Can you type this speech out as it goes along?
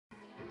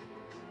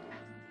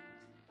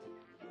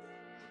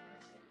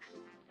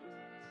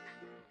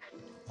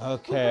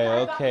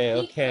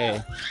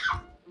Okay.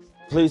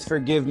 Please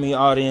forgive me,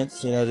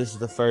 audience. You know, this is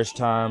the first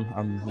time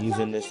I'm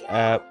using this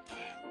app,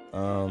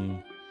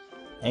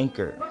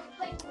 Anchor.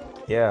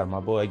 Yeah, my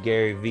boy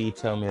Gary V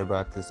told me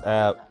about this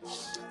app.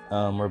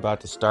 We're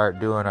about to start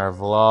doing our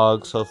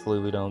vlogs. Hopefully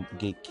we don't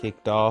get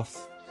kicked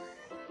off.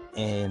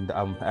 And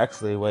I'm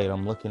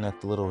looking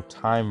at the little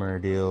timer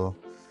deal.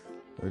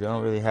 We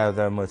don't really have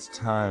that much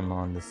time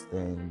on this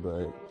thing,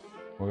 but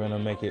we're gonna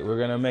make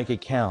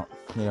it count.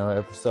 You know,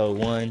 episode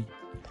 1.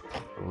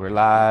 We're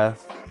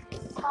live.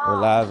 We're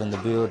live in the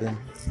building.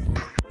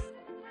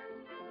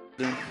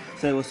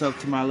 Say what's up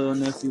to my little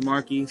nephew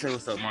Marky. Say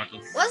what's up, Marky.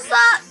 What's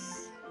up?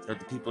 Let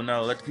the people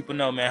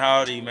know, man. How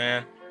old are you,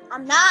 man?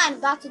 I'm 9,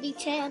 about to be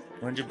 10.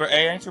 When's your birthday?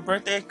 Hey, ain't your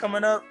birthday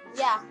coming up?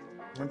 Yeah.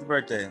 When's your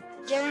birthday?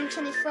 January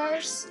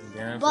 21st.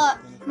 January but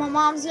 21st. My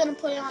mom's gonna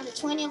put it on the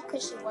 20th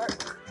because she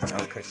works.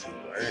 Okay, she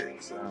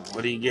works.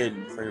 What are you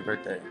getting for your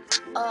birthday?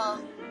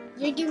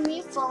 You're giving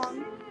me a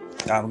phone.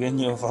 I'm getting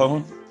you a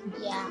phone?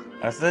 Yeah.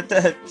 I said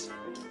that.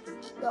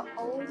 The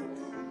old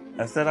one.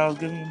 I said I was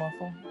giving you my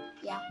phone?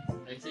 Yeah.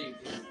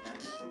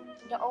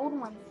 The old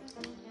one.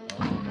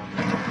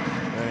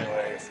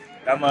 Anyways,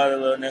 got my other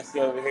little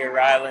nephew over here,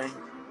 Rylan.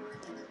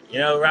 You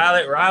know,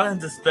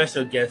 Rylan's a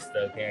special guest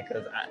though, man,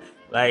 because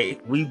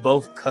we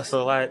both cuss a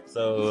lot,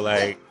 so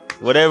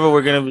whatever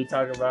we're gonna be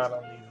talking about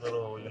on these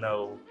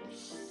little,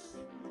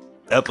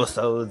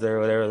 episodes or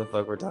whatever the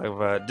fuck we're talking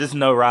about, just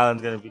know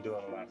Rylan's gonna be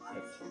doing a lot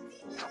of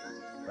stuff.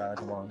 Rylan,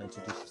 come on,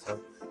 introduce yourself.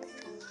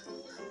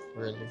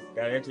 Really?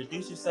 Gotta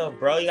introduce yourself,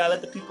 bro. You gotta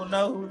let the people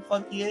know who the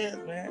fuck he is,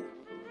 man.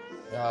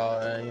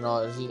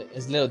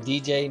 It's little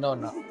DJ. No,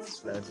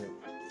 that's it.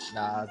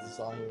 Nah, it's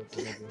all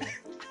here.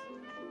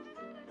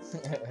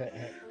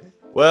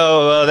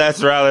 Well,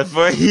 that's Rylan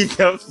for you.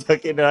 Don't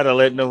fucking know how to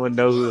let no one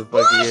know who the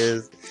fuck he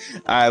is.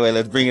 All right, wait,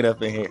 let's bring it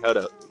up in here. Hold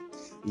up.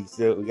 We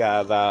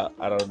got about,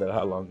 I don't know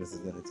how long this is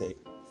gonna take.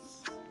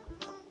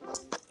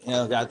 You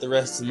know, got the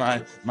rest of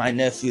my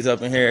nephews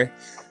up in here.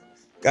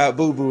 Got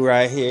Boo Boo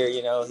right here.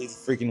 You know, he's a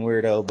freaking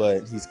weirdo,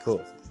 but he's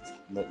cool.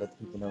 Let the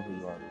people know who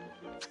you are.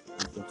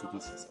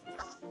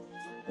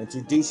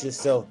 Introduce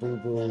yourself, Boo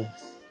Boo.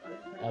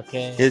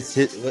 Okay.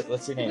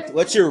 What's your name?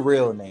 What's your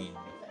real name?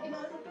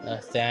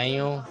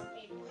 Nathaniel.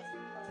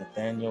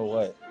 Nathaniel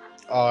what?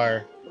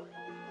 R.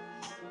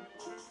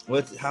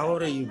 How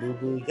old are you, Boo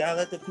Boo? You gotta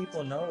let the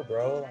people know,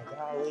 bro.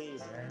 How old are you,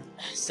 man?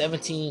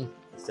 17.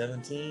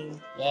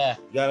 17? Yeah.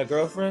 You got a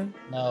girlfriend?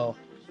 No.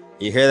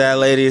 You hear that,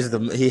 ladies?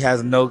 He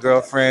has no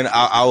girlfriend.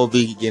 I will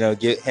be,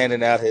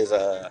 handing out his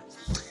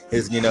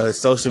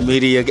social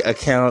media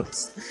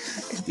accounts.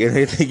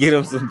 Get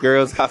him some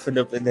girls hopping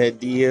up in that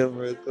DM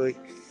real quick.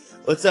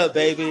 What's up,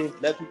 baby?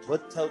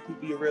 Tell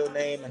people your real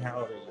name and how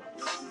old are you?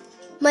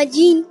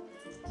 Majin.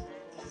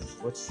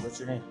 What's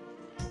your name?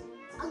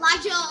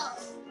 Elijah.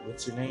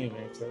 What's your name,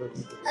 man? Tell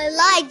people.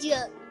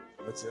 Elijah.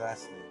 What's your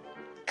last name?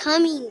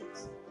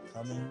 Cummings.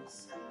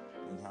 Cummings.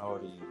 And how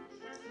old are you?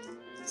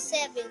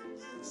 7.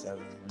 7.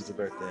 When's your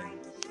birthday?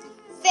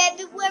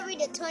 February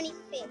the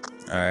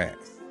 25th. All right.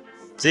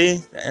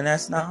 See, and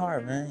that's not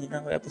hard, man.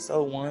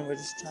 Episode 1, we're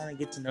just trying to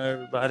get to know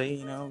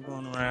everybody.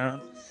 Going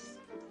around.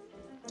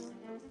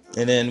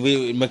 And then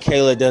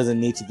Michaela doesn't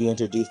need to be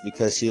introduced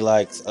because she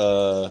likes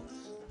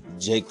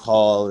Jake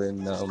Paul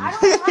and I don't like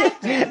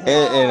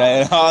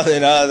Jake Paul.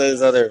 and all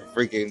those other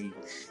freaking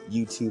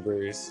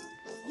YouTubers.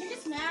 You're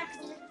just mad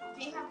because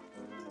they have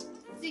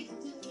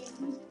 60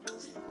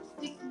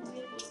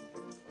 million,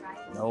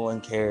 right? No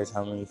one cares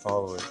how many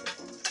followers.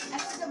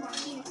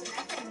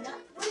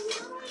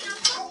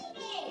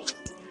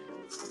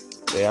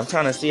 Yeah, I'm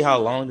trying to see how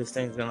long this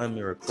thing's gonna let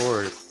me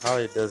record. It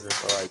probably does it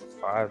for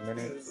 5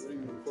 minutes.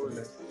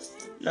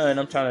 No, and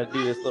I'm trying to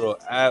do this little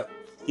app.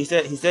 He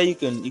said you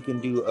can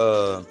do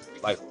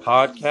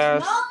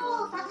podcasts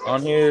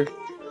on here,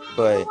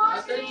 but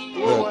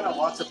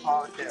Watch a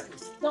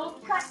podcast.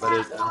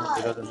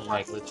 it doesn't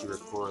let you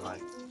record a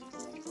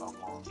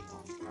long time.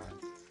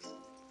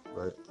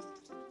 But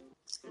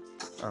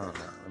I don't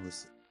know. Let me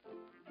see.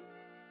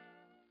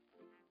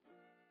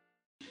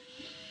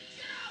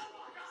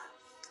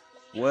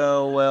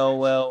 Well.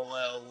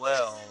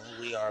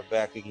 We are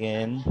back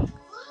again.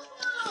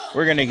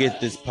 We're gonna get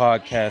this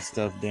podcast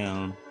stuff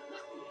down.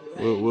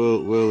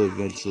 We'll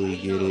eventually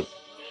get it.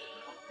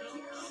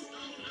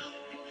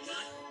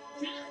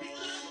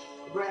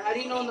 Bro, how do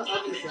you know the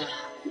oven's done?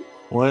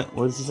 What?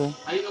 What did you say?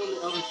 How do you know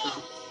the oven's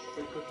done?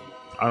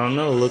 I don't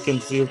know. Look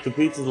and see if the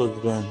pizza looks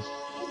done.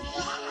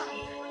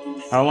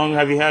 How long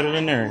have you had it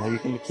in there? Have you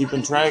been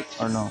keeping track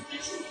or no? Yeah,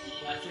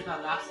 I took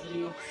that last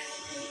video.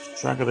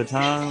 Track of the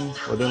time?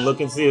 Well, then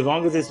look and see. As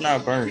long as it's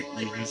not burnt,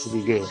 you should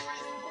be good.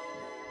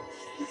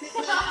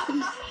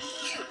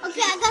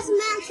 Okay, I got some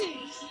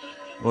answers.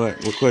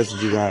 What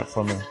questions you got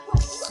for me?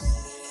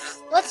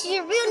 What's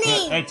your real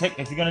name? Hey,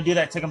 if you're gonna do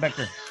that, take them back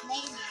there.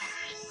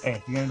 Hey,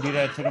 if you're gonna do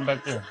that, take them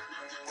back there.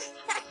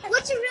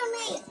 What's your real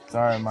name?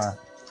 Sorry,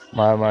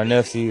 my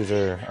nephews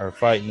are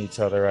fighting each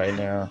other right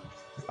now.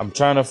 I'm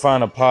trying to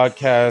find a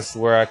podcast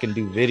where I can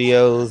do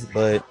videos,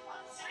 but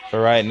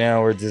for right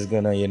now, we're just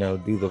gonna,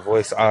 do the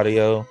voice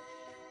audio.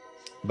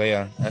 But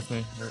yeah, ask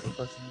me what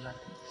question you got.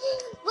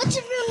 What's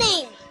your real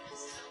name?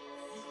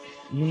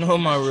 You know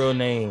my real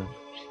name.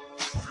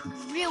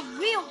 Real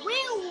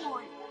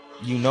one.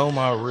 You know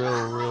my real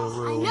I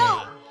know.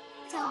 name.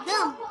 Tell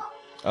them.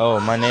 Oh,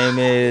 my name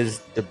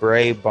is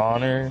DeBray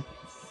Bonner.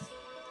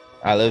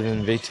 I live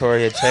in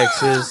Victoria,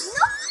 Texas.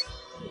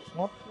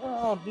 What the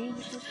hell, dude?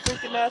 Get this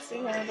freaking nasty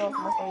hand off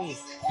my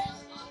face.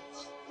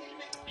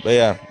 But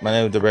yeah, my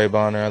name is DeBray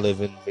Bonner. I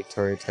live in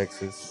Victoria,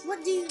 Texas.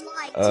 What do you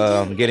like to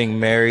I'm do? getting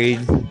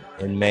married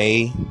in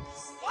May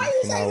Why are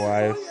you to my saying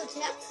wife.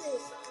 Victoria,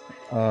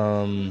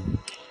 Texas?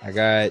 I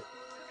got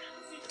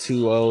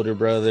 2 older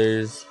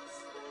brothers.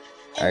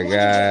 I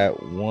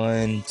got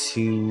 1,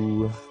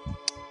 2,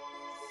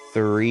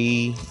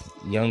 3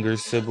 younger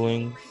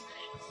siblings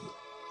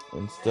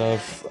and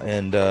stuff.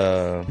 And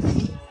I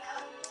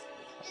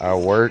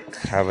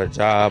have a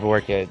job,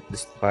 work at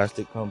this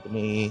plastic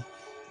company,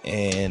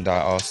 and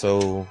I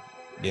also,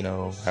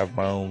 have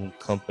my own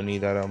company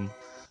that I'm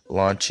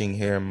launching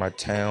here in my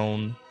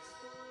town.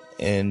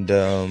 And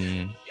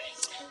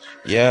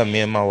yeah, me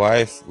and my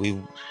wife, we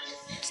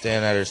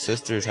staying at her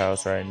sister's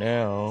house right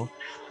now,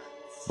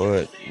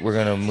 but we're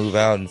gonna move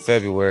out in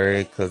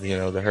February because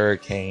the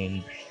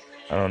hurricane.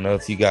 I don't know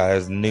if you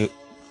guys knew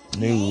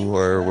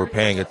or were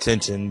paying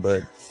attention,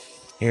 but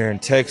here in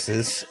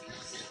Texas,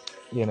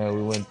 we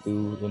went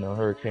through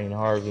Hurricane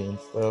Harvey and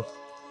stuff.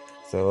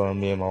 So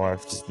me and my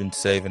wife just been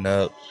saving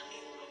up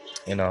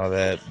and all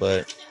that.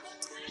 But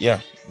yeah,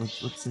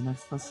 what's the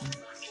next question?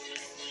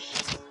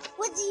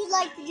 What do you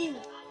like to do?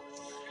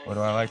 What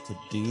do I like to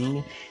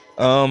do?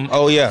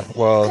 Oh yeah,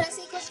 well,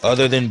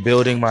 other than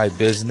building my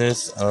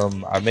business,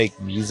 I make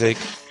music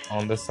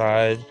on the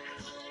side,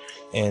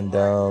 and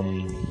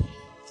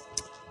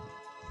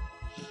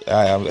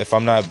if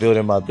I'm not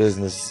building my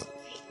business,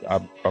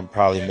 I'm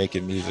probably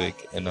making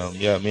music. And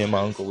yeah, me and my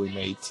uncle, we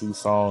made 2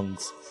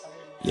 songs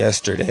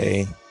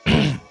yesterday.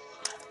 And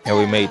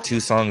we made 2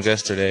 songs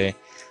yesterday.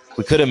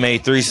 We could have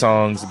made 3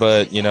 songs,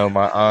 but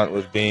my aunt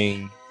was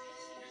being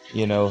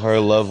her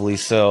lovely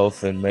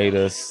self and made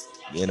us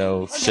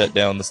shut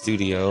down the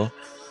studio.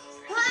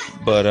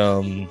 But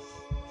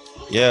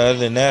yeah, other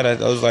than that,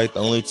 those like the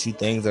only 2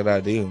 things that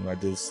I do. I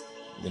just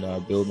I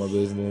build my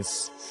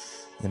business,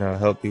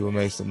 help people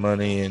make some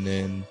money, and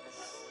then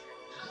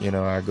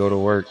I go to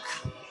work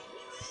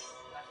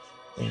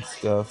and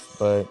stuff.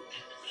 But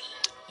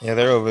yeah,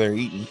 they're over there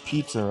eating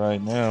pizza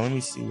right now. Let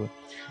me see what.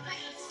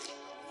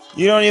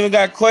 You don't even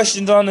got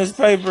questions on this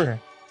paper.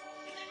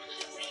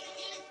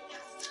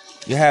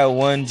 You had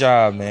one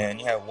job, man.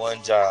 You had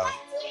one job.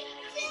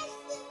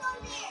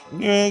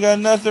 You ain't got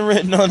nothing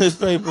written on this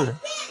paper.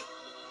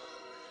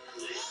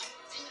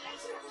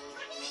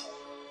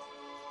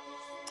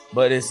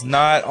 But it's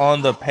not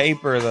on the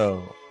paper,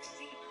 though.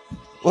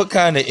 What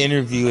kind of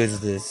interview is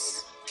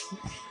this?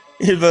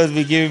 You're supposed to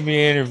be giving me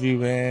an interview,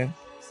 man.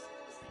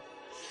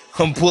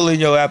 I'm pulling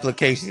your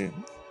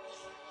application.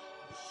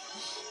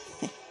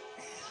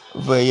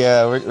 But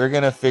yeah, we're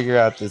gonna figure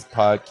out this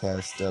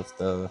podcast stuff,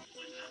 though.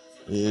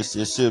 It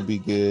should be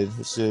good.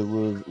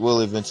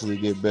 We'll eventually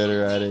get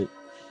better at it.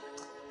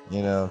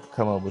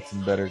 Come up with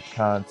some better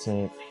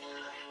content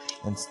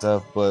and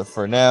stuff. But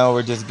for now,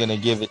 we're just gonna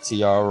give it to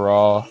y'all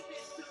raw.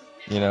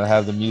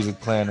 Have the music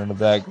playing in the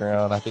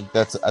background. I think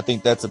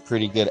that's a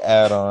pretty good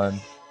add-on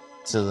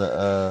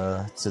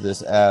to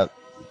this app.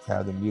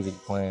 Have the music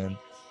playing.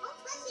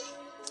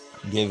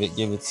 Give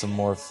it some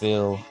more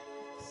feel.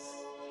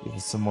 Give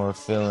it some more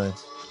feeling.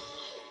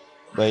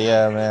 But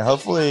yeah, man.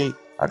 Hopefully,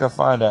 I can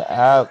find an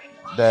app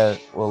that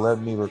will let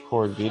me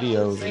record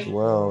videos as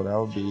well. That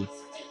would be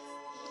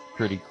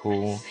pretty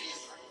cool.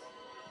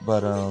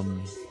 But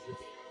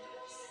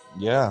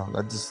yeah,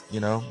 I just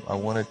I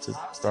wanted to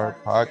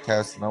start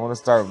podcasting. I want to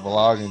start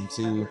vlogging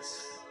too.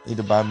 Need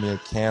to buy me a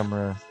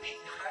camera.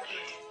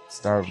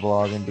 Start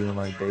vlogging, doing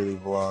like daily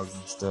vlogs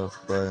and stuff.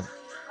 But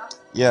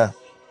yeah,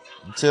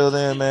 until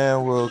then,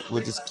 man, we'll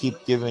just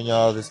keep giving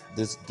y'all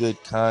this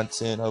good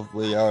content.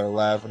 Hopefully y'all are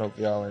laughing.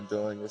 Hopefully y'all are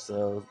enjoying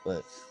yourselves.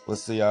 But we'll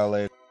see y'all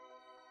later.